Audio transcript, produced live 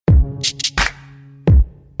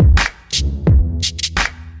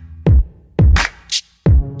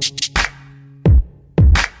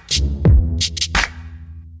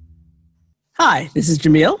Hi, this is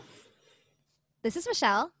Jamil. This is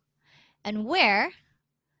Michelle, and we're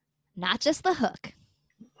not just the hook.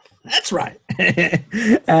 That's right.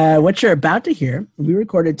 What you're about to hear, we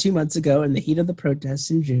recorded 2 months ago in the heat of the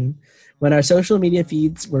protests in June, when our social media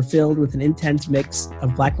feeds were filled with an intense mix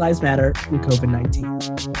of Black Lives Matter and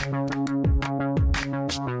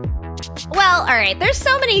COVID-19. Well, all right, there's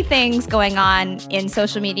so many things going on in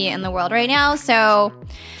social media in the world right now, so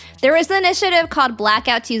there was an initiative called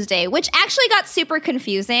Blackout Tuesday, which actually got super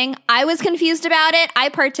confusing. I was confused about it. I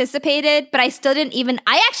participated, but I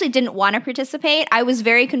actually didn't want to participate. I was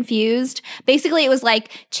very confused. Basically, it was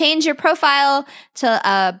like, change your profile to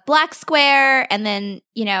a black square and then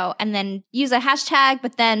use a hashtag.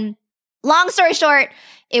 But then, long story short,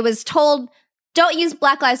 it was told, don't use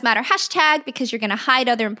Black Lives Matter hashtag because you're going to hide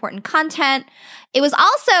other important content. It was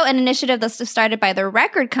also an initiative that's started by the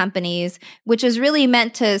record companies, which was really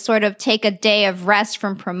meant to sort of take a day of rest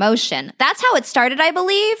from promotion. That's how it started, I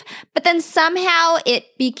believe. But then somehow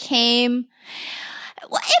it became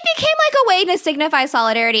like a way to signify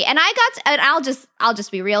solidarity. And I'll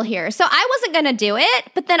just be real here. So I wasn't going to do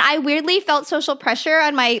it, but then I weirdly felt social pressure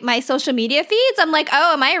on my social media feeds. I'm like,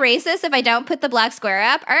 oh, am I racist if I don't put the black square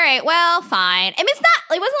up? All right, well, fine. I mean,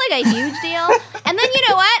 it wasn't like a huge deal. And then you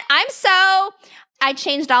know what? I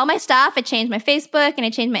changed all my stuff. I changed my Facebook and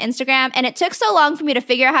I changed my Instagram. And it took so long for me to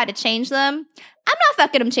figure out how to change them. I'm not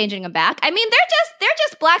fucking them changing them back. I mean, they're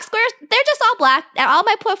just black squares. They're just all black. All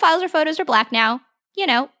my profiles or photos are black now. You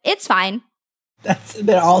know, it's fine.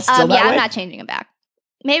 They're all still that way? I'm not changing them back.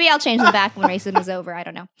 Maybe I'll change them back when racism is over. I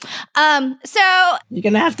don't know. So you're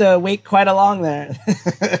gonna have to wait quite a long there.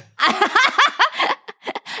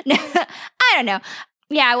 No, I don't know.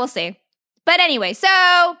 Yeah, we'll see. But anyway,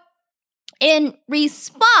 so in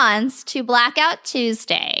response to Blackout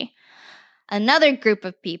Tuesday, another group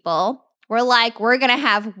of people were like, we're gonna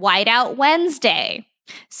have Whiteout Wednesday.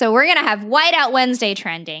 So we're going to have Whiteout Wednesday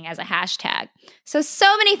trending as a hashtag. So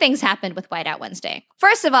many things happened with Whiteout Wednesday.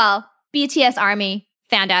 First of all, BTS Army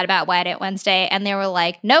found out about Whiteout Wednesday and they were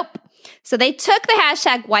like, nope. So they took the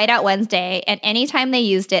hashtag Whiteout Wednesday and anytime they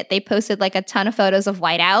used it, they posted like a ton of photos of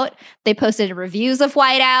Whiteout. They posted reviews of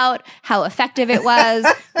Whiteout, how effective it was,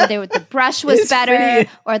 whether the brush was better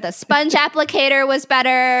or the sponge applicator was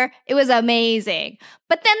better. It was amazing.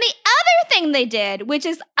 But then the other thing they did, which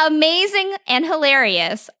is amazing and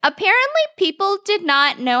hilarious, apparently people did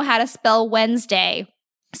not know how to spell Wednesday.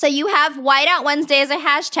 So you have Whiteout Wednesday as a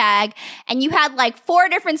hashtag, and you had like 4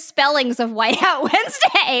 different spellings of Whiteout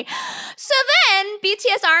Wednesday. So then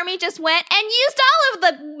BTS Army just went and used all of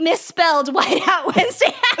the misspelled Whiteout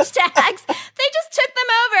Wednesday hashtags. They just took them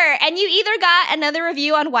over, and you either got another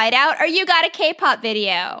review on Whiteout or you got a K-pop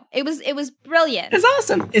video. It was brilliant. It's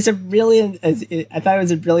awesome. I thought it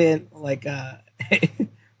was a brilliant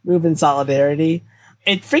move in solidarity.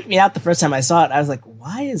 It freaked me out the first time I saw it. I was like,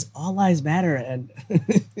 why is All Lives Matter and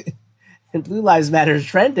Blue Lives Matter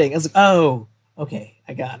trending? I was like, oh, okay,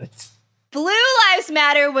 I got it. Blue Lives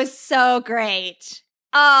Matter was so great.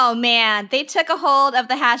 Oh, man. They took a hold of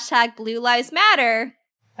the hashtag Blue Lives Matter.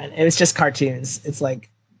 And it was just cartoons. It's like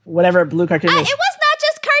whatever blue cartoon is. It was not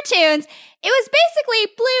just cartoons. It was basically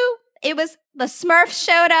blue. It was the Smurfs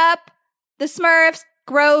showed up. The Smurfs,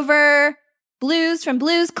 Grover, Blues from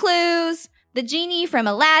Blue's Clues, the genie from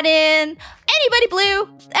Aladdin, anybody blue,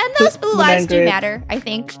 and those blue lives do matter, I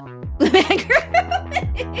think.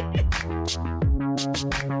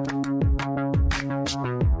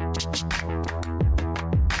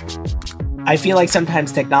 I feel like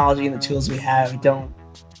sometimes technology and the tools we have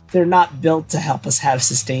they're not built to help us have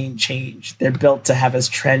sustained change. They're built to have us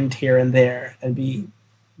trend here and there and be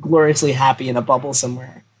gloriously happy in a bubble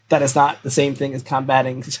somewhere. That is not the same thing as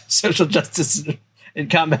combating social justice and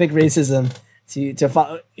combating racism. To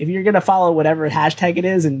follow, if you're going to follow whatever hashtag it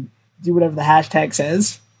is and do whatever the hashtag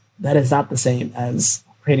says, that is not the same as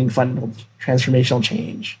creating fundamental transformational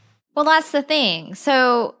change. Well, that's the thing.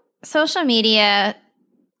 So social media,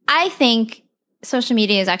 I think social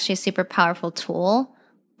media is actually a super powerful tool,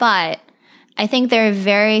 but I think there are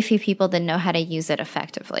very few people that know how to use it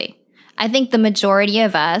effectively. I think the majority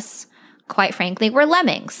of us, quite frankly, we're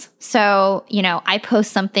lemmings. So, I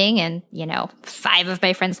post something and, 5 of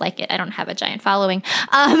my friends like it. I don't have a giant following.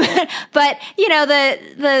 But,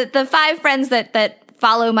 the 5 friends that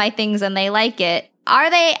follow my things and they like it, are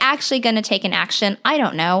they actually going to take an action? I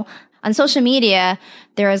don't know. On social media,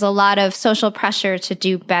 there is a lot of social pressure to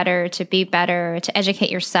do better, to be better, to educate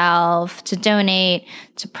yourself, to donate,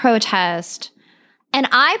 to protest. And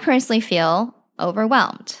I personally feel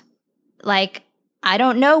overwhelmed. Like, I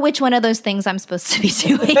don't know which one of those things I'm supposed to be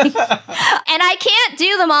doing. And I can't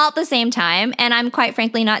do them all at the same time. And I'm quite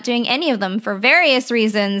frankly not doing any of them for various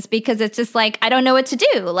reasons because it's just like, I don't know what to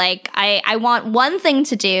do. Like, I want one thing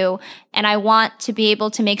to do, and I want to be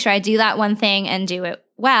able to make sure I do that one thing and do it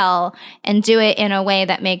well and do it in a way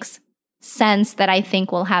that makes sense that I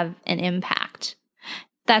think will have an impact.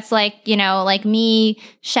 That's like, you know, like me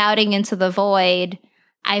shouting into the void,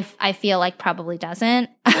 I feel like probably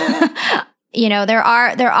doesn't. You know, there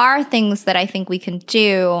are things that I think we can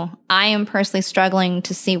do. I am personally struggling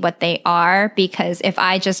to see what they are, because if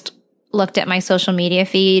I just looked at my social media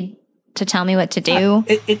feed to tell me what to do,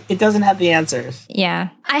 it doesn't have the answers. Yeah.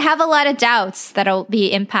 I have a lot of doubts that it'll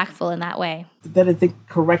be impactful in that way. That is the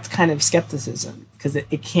correct kind of skepticism, because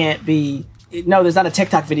it can't be. No, there's not a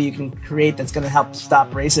TikTok video you can create that's going to help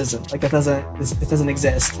stop racism. Like, it doesn't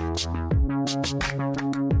exist.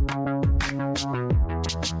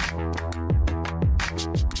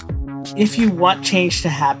 If you want change to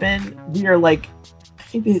happen, we are like, I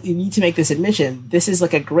think that you need to make this admission. This is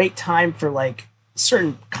like a great time for like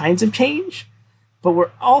certain kinds of change, but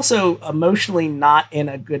we're also emotionally not in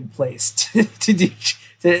a good place to do.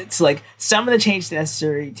 It's like some of the change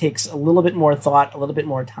necessary takes a little bit more thought, a little bit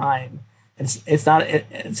more time. It's not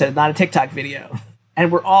a TikTok video,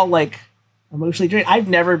 and we're all like emotionally drained. I've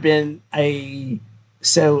never been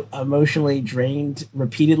so emotionally drained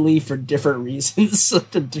repeatedly for different reasons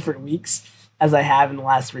to different weeks as I have in the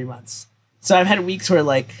last 3 months. So I've had weeks where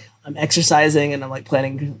like I'm exercising and I'm like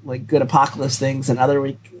planning like good apocalypse things, and other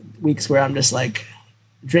weeks where I'm just like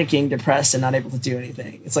drinking, depressed, and not able to do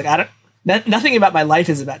anything. It's like nothing about my life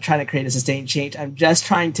is about trying to create a sustained change. I'm just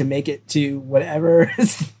trying to make it to whatever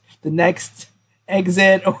is the next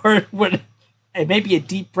exit, or what. It may be a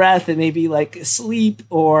deep breath, it may be like sleep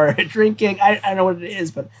or drinking. I don't know what it is,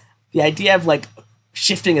 but the idea of like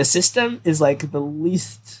shifting a system is like the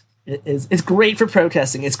least. It's great for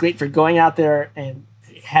protesting. It's great for going out there and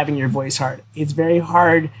having your voice heard. It's very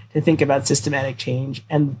hard to think about systematic change,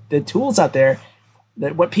 and the tools out there,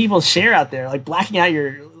 that what people share out there, like blacking out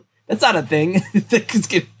that's not a thing. It's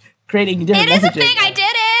creating different messaging. It is a thing. I did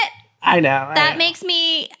it. I know. That makes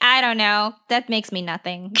me, I don't know. That makes me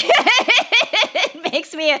nothing. It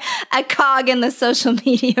makes me a cog in the social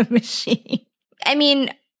media machine. I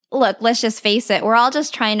mean, look, let's just face it. We're all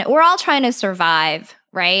trying to survive,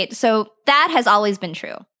 right? So that has always been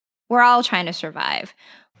true. We're all trying to survive.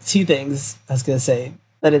 Two things I was going to say.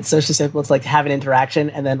 That it's so simple. It's like have an interaction,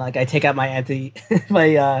 and then like I take out my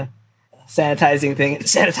sanitizing thing,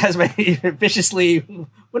 sanitize my viciously,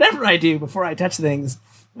 whatever I do before I touch things.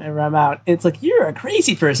 Whenever I'm out, it's like, you're a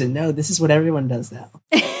crazy person. No, this is what everyone does now.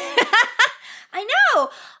 I know.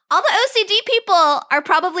 All the OCD people are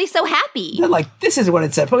probably so happy. They're like, this is what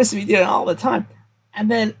it's supposed to be doing all the time. And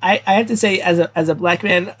then I have to say, as a black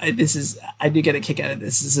man, I do get a kick out of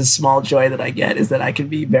this. This is a small joy that I get, is that I can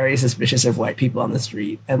be very suspicious of white people on the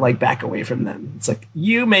street and like back away from them. It's like,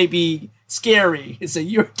 you may be scary, so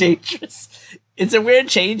you're dangerous. It's a weird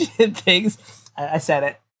change in things. I said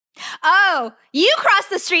it. Oh, you cross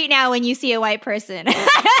the street now when you see a white person.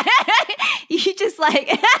 You just like...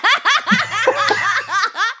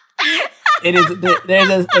 It is.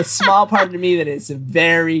 There's a small part of me that is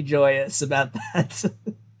very joyous about that.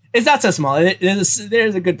 It's not so small.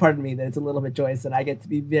 There's a good part of me that it's a little bit joyous that I get to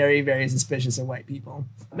be very, very suspicious of white people.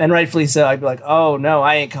 And rightfully so. I'd be like, oh, no,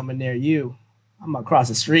 I ain't coming near you. I'm going to cross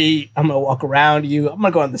the street. I'm going to walk around you. I'm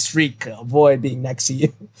going to go on the street to avoid being next to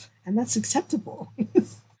you. And that's acceptable.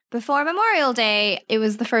 Before Memorial Day, it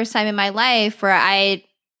was the first time in my life where I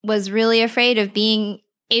was really afraid of being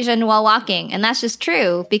Asian while walking. And that's just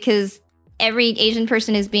true, because every Asian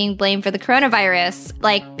person is being blamed for the coronavirus.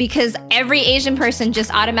 Like, because every Asian person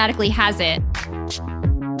just automatically has it.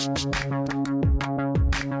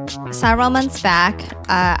 Several months back,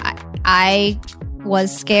 I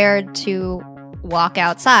was scared to walk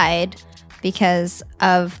outside because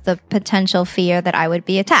of the potential fear that I would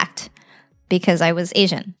be attacked because I was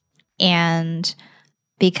Asian, and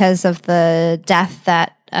because of the death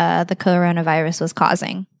that the coronavirus was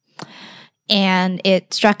causing. And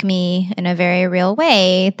it struck me in a very real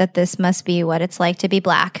way that this must be what it's like to be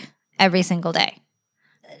Black every single day.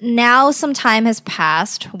 Now some time has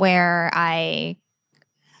passed where I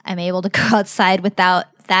am able to go outside without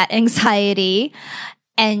that anxiety,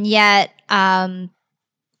 and yet I'm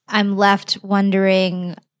left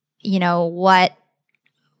wondering,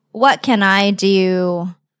 what can I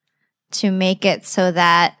do to make it so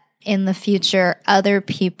that in the future other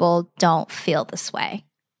people don't feel this way?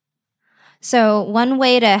 So one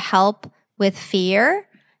way to help with fear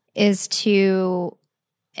is to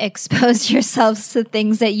expose yourselves to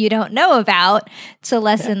things that you don't know about to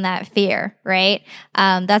lessen that fear, right?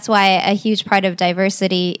 That's why a huge part of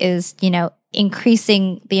diversity is,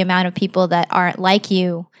 increasing the amount of people that aren't like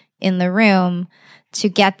you in the room to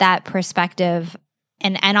get that perspective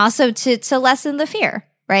and also to lessen the fear,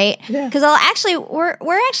 right? Because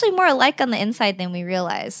we're actually more alike on the inside than we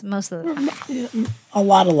realize most of the time. A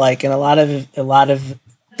lot alike, and a lot of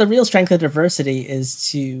the real strength of diversity is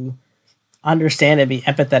to understand and be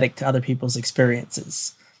empathetic to other people's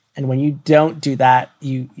experiences. And when you don't do that,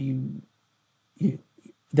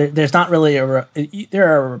 there's not really there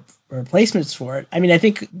are replacements for it. I mean, I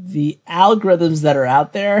think the algorithms that are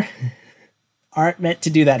out there aren't meant to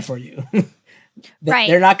do that for you. Right.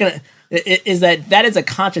 They're not going to, that is a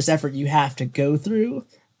conscious effort you have to go through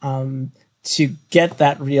to get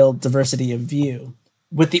that real diversity of view.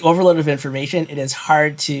 With the overload of information, it is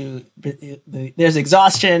hard to, there's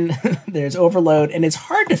exhaustion, there's overload, and it's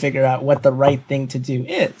hard to figure out what the right thing to do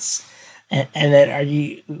is. And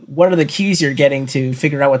then what are the cues you're getting to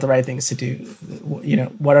figure out what the right things to do?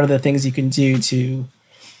 What are the things you can do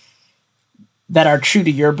that are true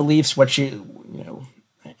to your beliefs,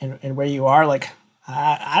 and where you are? Like,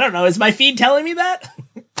 I don't know. Is my feed telling me that?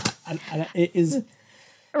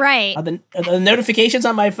 Right. Are the notifications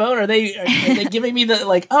on my phone, are they giving me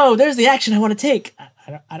the there's the action I want to take?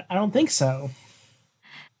 I don't think so.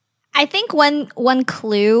 I think one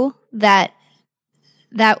clue that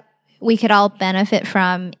we could all benefit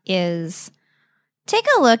from is take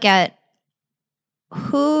a look at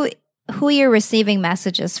who you're receiving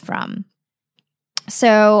messages from.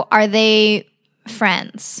 So are they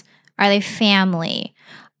friends? Are they family?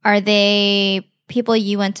 Are they people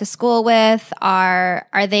you went to school with? Are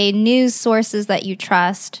they news sources that you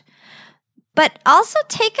trust? But also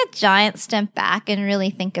take a giant step back and really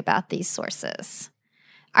think about these sources.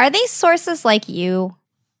 Are these sources like you?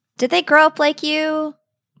 Did they grow up like you?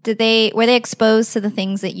 Were they exposed to the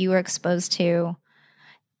things that you were exposed to?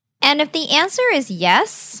 And if the answer is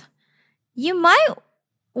yes, you might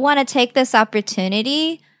want to take this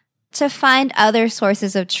opportunity to find other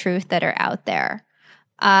sources of truth that are out there.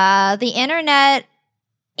 The internet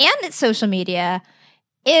and social media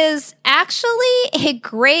is actually a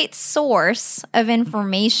great source of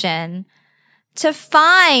information to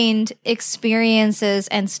find experiences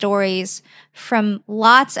and stories from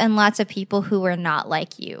lots and lots of people who are not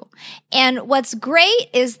like you. And what's great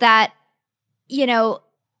is that,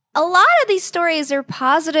 a lot of these stories are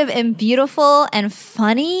positive and beautiful and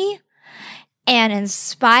funny and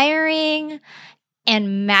inspiring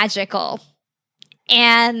and magical.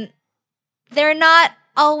 And they're not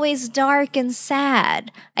always dark and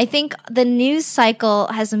sad. I think the news cycle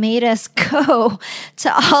has made us go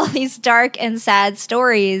to all these dark and sad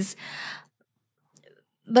stories.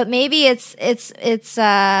 But maybe it's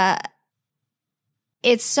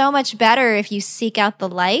so much better if you seek out the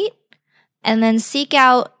light and then seek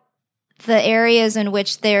out the areas in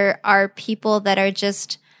which there are people that are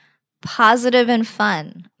just positive and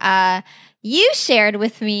fun. You shared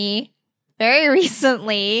with me very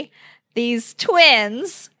recently these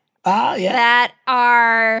twins that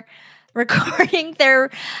are recording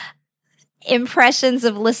their impressions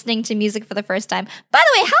of listening to music for the first time. By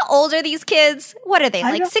the way, how old are these kids? What are they,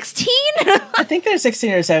 16? I think they're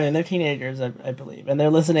 16 or 17. They're teenagers, I believe. And they're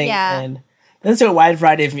listening and they listen to a wide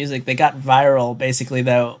variety of music. They got viral, based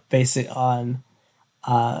on...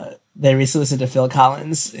 they recently listened to Phil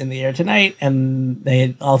Collins, In the Air Tonight, and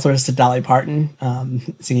they also listened to Dolly Parton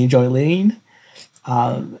singing Jolene.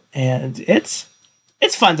 And it's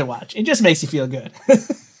fun to watch. It just makes you feel good.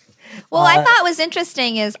 Well, I thought was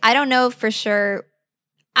interesting is I don't know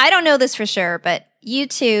this for sure, but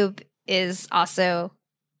YouTube is also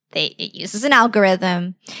it uses an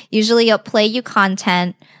algorithm. Usually it'll play you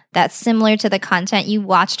content that's similar to the content you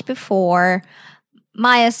watched before.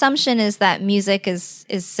 My assumption is that music is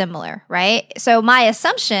similar, right? So my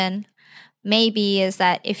assumption maybe is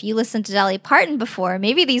that if you listened to Dolly Parton before,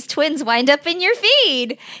 maybe these twins wind up in your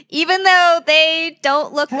feed, even though they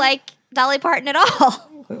don't look like Dolly Parton at all.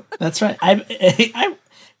 That's right. I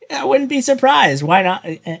wouldn't be surprised. Why not?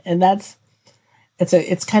 And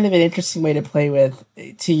it's kind of an interesting way to play with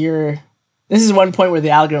this is one point where the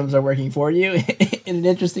algorithms are working for you in an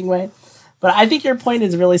interesting way. But I think your point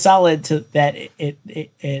is really solid to that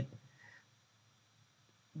it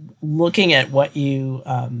looking at what you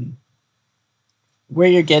where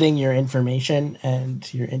you're getting your information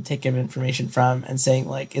and your intake of information from and saying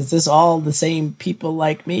like, is this all the same people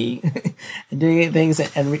like me and doing things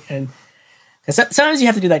and sometimes you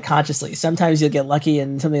have to do that consciously. Sometimes you'll get lucky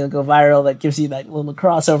and something will go viral that gives you that little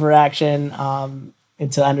crossover action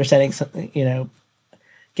into understanding something,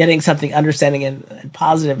 getting something understanding and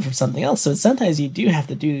positive from something else. So sometimes you do have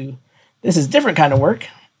to do this is different kind of work,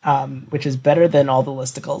 which is better than all the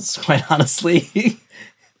listicles, quite honestly.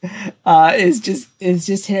 Is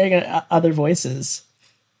just hearing other voices.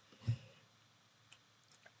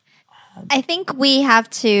 I think we have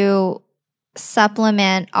to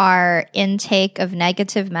supplement our intake of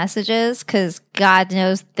negative messages because God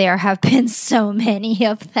knows there have been so many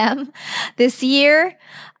of them this year,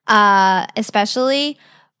 especially.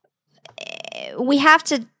 We have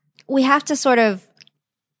to sort of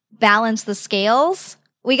balance the scales.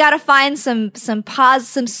 We got to find some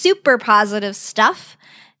super positive stuff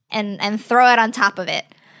and throw it on top of it,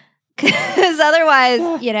 because otherwise,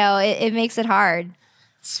 it makes it hard.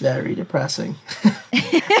 It's very depressing.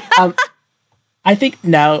 I think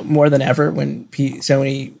now more than ever, when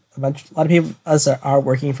a lot of people us are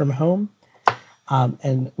working from home,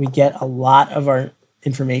 and we get a lot of our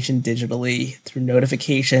information digitally through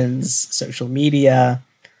notifications, social media.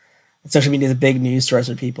 Social media is a big news source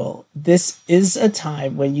for people. This is a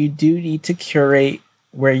time when you do need to curate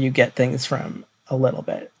where you get things from a little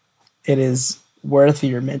bit. It is worth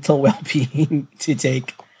your mental well-being to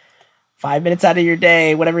take 5 minutes out of your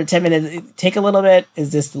day, whatever, 10 minutes, take a little bit.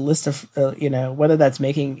 Is this the list of, whether that's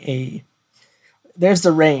there's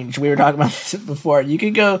the range. We were talking about this before. You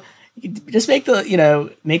could just make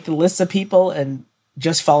the list of people and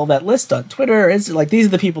just follow that list on Twitter. It's like, these are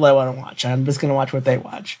the people I want to watch. I'm just going to watch what they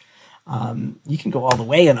watch. You can go all the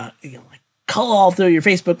way and cull all through your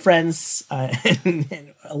Facebook friends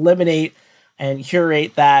and eliminate and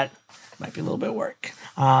curate that. Might be a little bit of work,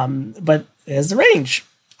 but there's the range.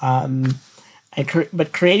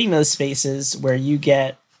 But creating those spaces where you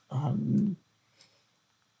get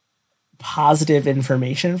positive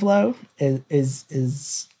information flow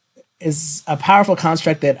is a powerful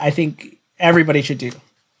construct that I think everybody should do.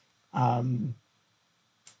 I'm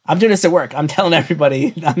doing this at work. I'm telling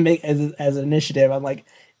everybody as an initiative. I'm like,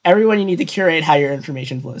 everyone, you need to curate how your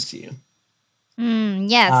information flows to you.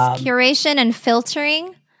 Yes, curation and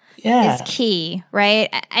filtering is key, right?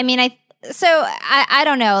 I mean, I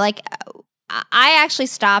don't know. Like, I actually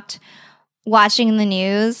stopped watching the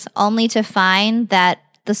news only to find that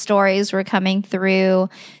the stories were coming through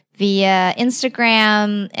via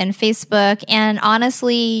Instagram and Facebook, and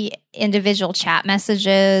honestly, individual chat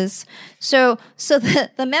messages. So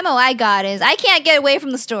the memo I got is I can't get away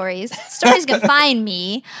from the stories. Stories can find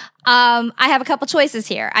me. I have a couple choices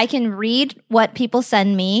here. I can read what people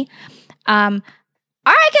send me, or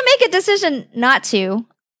I can make a decision not to.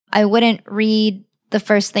 I wouldn't read the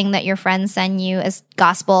first thing that your friends send you as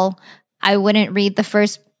gospel. I wouldn't read the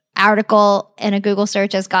first article in a Google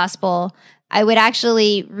search as gospel. I would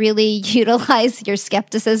actually really utilize your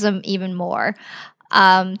skepticism even more.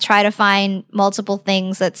 Try to find multiple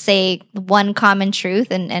things that say one common truth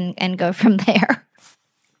and go from there.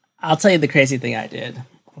 I'll tell you the crazy thing I did.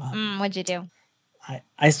 What'd you do?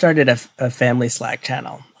 I started a family Slack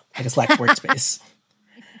channel, like a Slack workspace.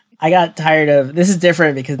 I got tired of this. Is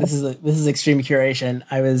different because this is extreme curation.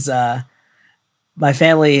 I was my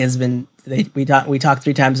family has been we talk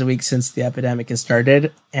 3 times a week since the epidemic has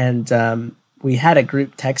started, and we had a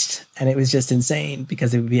group text, and it was just insane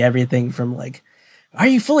because it would be everything from like, are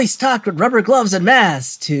you fully stocked with rubber gloves and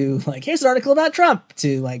masks, to like, here's an article about Trump,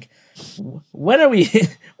 to like, when are we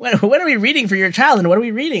reading for your child, and what are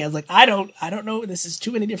we reading? I was like, I don't know. This is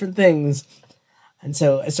too many different things. And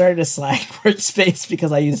so I started a Slack workspace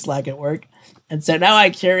because I use Slack at work. And so now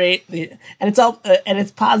I curate and it's all, and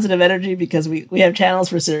it's positive energy because we have channels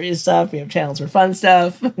for serious stuff. We have channels for fun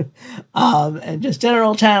stuff, and just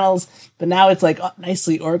general channels. But now it's like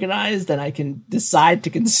nicely organized, and I can decide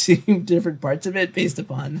to consume different parts of it based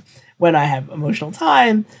upon when I have emotional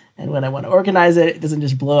time and when I want to organize it. It doesn't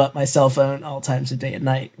just blow up my cell phone all times of day and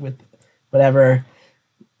night with whenever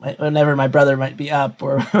my brother might be up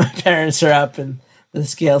or my parents are up and the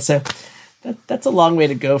scale. So that's a long way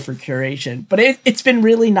to go for curation, but it's been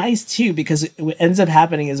really nice too, because what ends up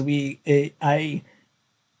happening is I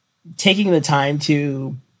taking the time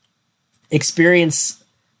to experience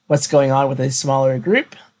what's going on with a smaller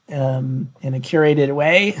group in a curated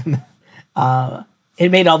way.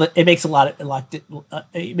 It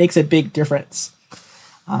makes a big difference.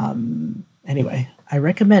 Anyway, I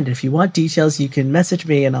recommend, if you want details, you can message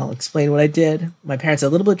me and I'll explain what I did. My parents had a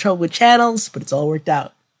little bit of trouble with channels, but it's all worked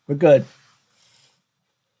out. We're good.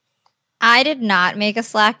 I did not make a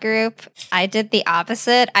Slack group. I did the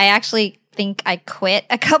opposite. I actually think I quit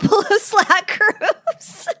a couple of Slack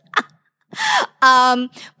groups.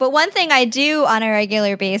 But one thing I do on a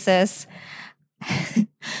regular basis,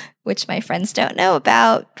 which my friends don't know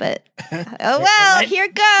about, but oh well, here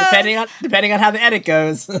goes. Depending on how the edit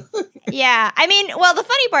goes. Yeah. I mean, well, the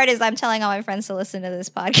funny part is I'm telling all my friends to listen to this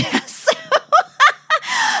podcast.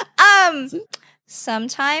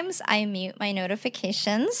 Sometimes I mute my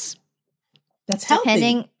notifications. That's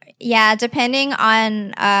healthy. Depending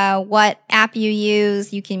on what app you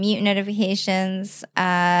use, you can mute notifications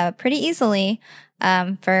pretty easily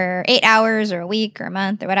for 8 hours or a week or a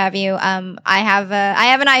month or what have you. I have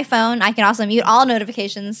an iPhone. I can also mute all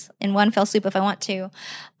notifications in one fell swoop if I want to.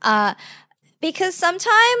 Because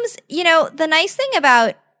sometimes, the nice thing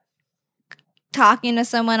about talking to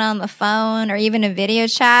someone on the phone or even a video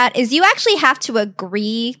chat is you actually have to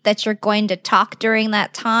agree that you're going to talk during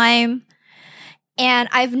that time. And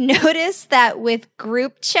I've noticed that with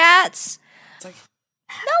group chats, no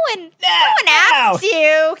one asks you.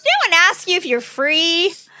 No one asks you if you're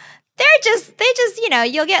free. They just,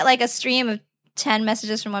 you'll get like a stream of 10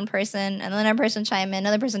 messages from one person and then another person chime in,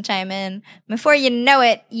 another person chime in. Before you know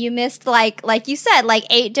it, you missed like you said, like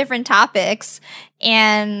 8 different topics.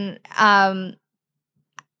 And I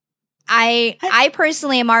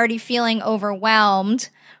personally am already feeling overwhelmed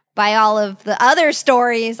by all of the other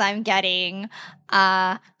stories I'm getting. So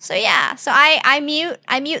I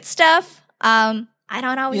mute stuff. I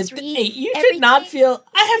don't always read. Hey, you should not feel.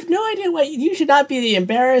 I have no idea what you should not be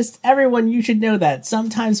embarrassed. Everyone, you should know that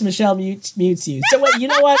sometimes Michelle mutes you. So what? You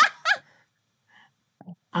know what?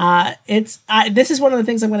 This is one of the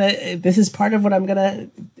things this is part of what I'm gonna,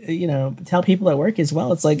 tell people at work as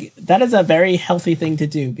well. It's like, that is a very healthy thing to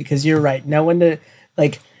do, because you're right. No one to,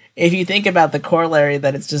 like, if you think about the corollary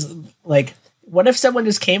that it's just like, what if someone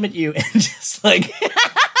just came at you and just like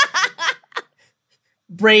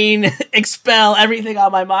brain expel everything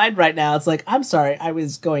on my mind right now? It's like, I'm sorry, I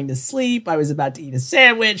was going to sleep. I was about to eat a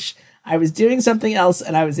sandwich. I was doing something else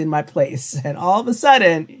and I was in my place. And all of a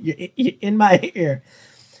sudden you're in my ear.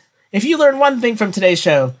 If you learn one thing from today's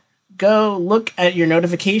show, go look at your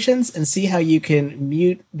notifications and see how you can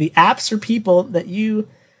mute the apps or people that you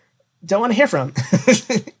don't want to hear from.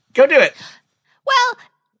 Go do it. Well,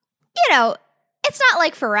 it's not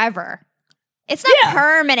like forever. It's not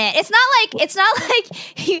permanent. It's not like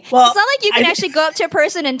you can actually go up to a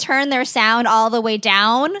person and turn their sound all the way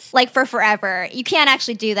down, like, for forever. You can't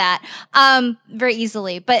actually do that very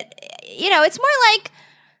easily. But it's more like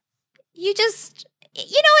you just,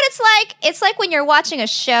 what it's like? It's like when you're watching a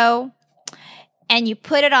show and you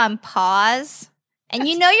put it on pause and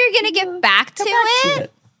you're going to get back to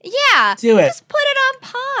it. Yeah. Do it. Just put it on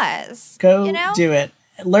pause. Go do it.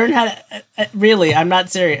 Learn how to, really, I'm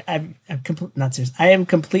not serious. I'm not serious. I am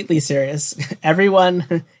completely serious.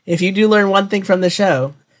 Everyone, if you do learn one thing from the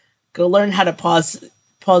show, go learn how to pause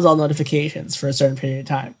all notifications for a certain period of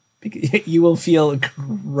time. You will feel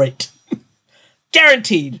great.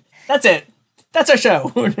 Guaranteed. That's it. That's our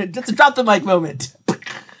show. That's a drop the mic moment.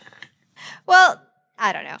 Well,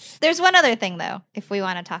 I don't know. There's one other thing, though, if we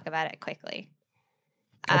want to talk about it quickly.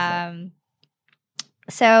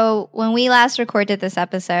 So when we last recorded this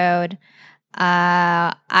episode,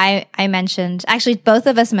 I mentioned, actually both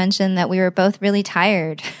of us mentioned, that we were both really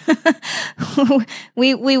tired.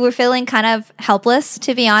 we were feeling kind of helpless,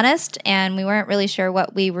 to be honest, and we weren't really sure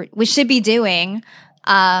what we should be doing.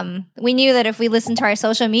 We knew that if we listened to our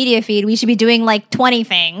social media feed, we should be doing like 20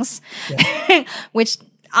 things, which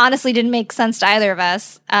honestly didn't make sense to either of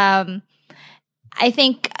us. I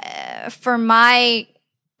think for my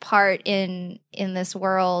part in this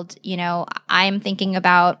world, I'm thinking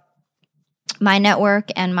about my network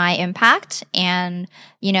and my impact, and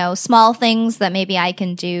small things that maybe I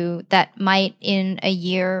can do that might in a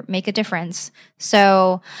year make a difference.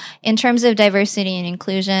 So in terms of diversity and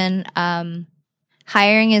inclusion,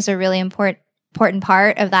 hiring is a really important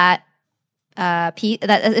part of that that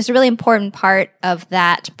is a really important part of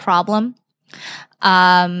that problem.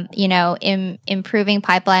 Improving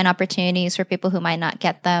pipeline opportunities for people who might not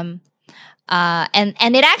get them. And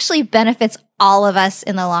it actually benefits all of us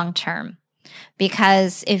in the long term,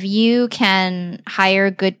 because if you can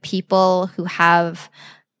hire good people who have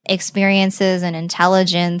experiences and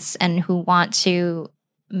intelligence and who want to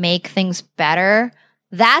make things better,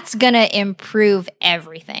 that's going to improve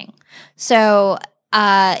everything. So,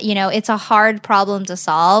 it's a hard problem to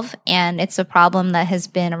solve, and it's a problem that has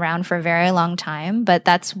been around for a very long time, but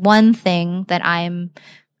that's one thing that I'm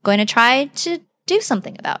going to try to do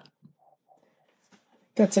something about.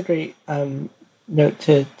 That's a great note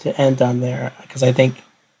to end on there, because I think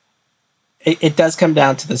it does come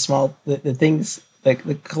down to the things, like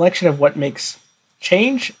the collection of what makes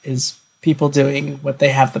change is people doing what they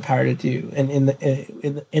have the power to do, and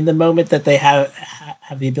in the moment that they have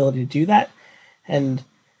the ability to do that. And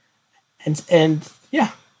And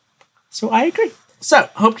yeah, so I agree. So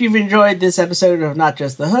hope you've enjoyed this episode of Not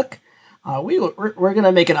Just the Hook. We're going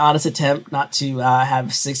to make an honest attempt not to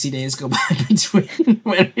have 60 days go by between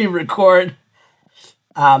when we record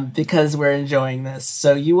because we're enjoying this.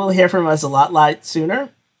 So you will hear from us a lot sooner.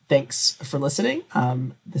 Thanks for listening.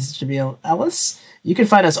 This is Jamil Ellis. You can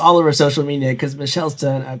find us all over social media because Michelle's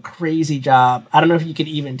done a crazy job. I don't know if you could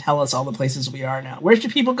even tell us all the places we are now. Where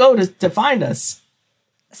should people go to find us?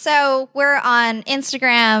 So we're on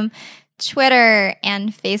Instagram, Twitter,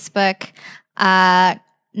 and Facebook.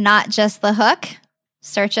 Not Just the Hook.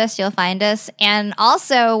 Search us, you'll find us. And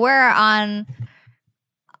also, we're on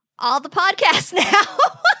all the podcasts now.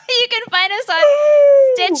 You can find us on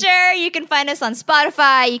Stitcher. You can find us on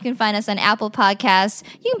Spotify. You can find us on Apple Podcasts.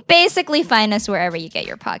 You can basically find us wherever you get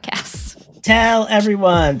your podcasts. Tell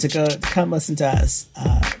everyone to come listen to us.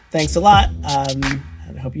 Thanks a lot. And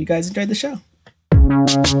I hope you guys enjoyed the show.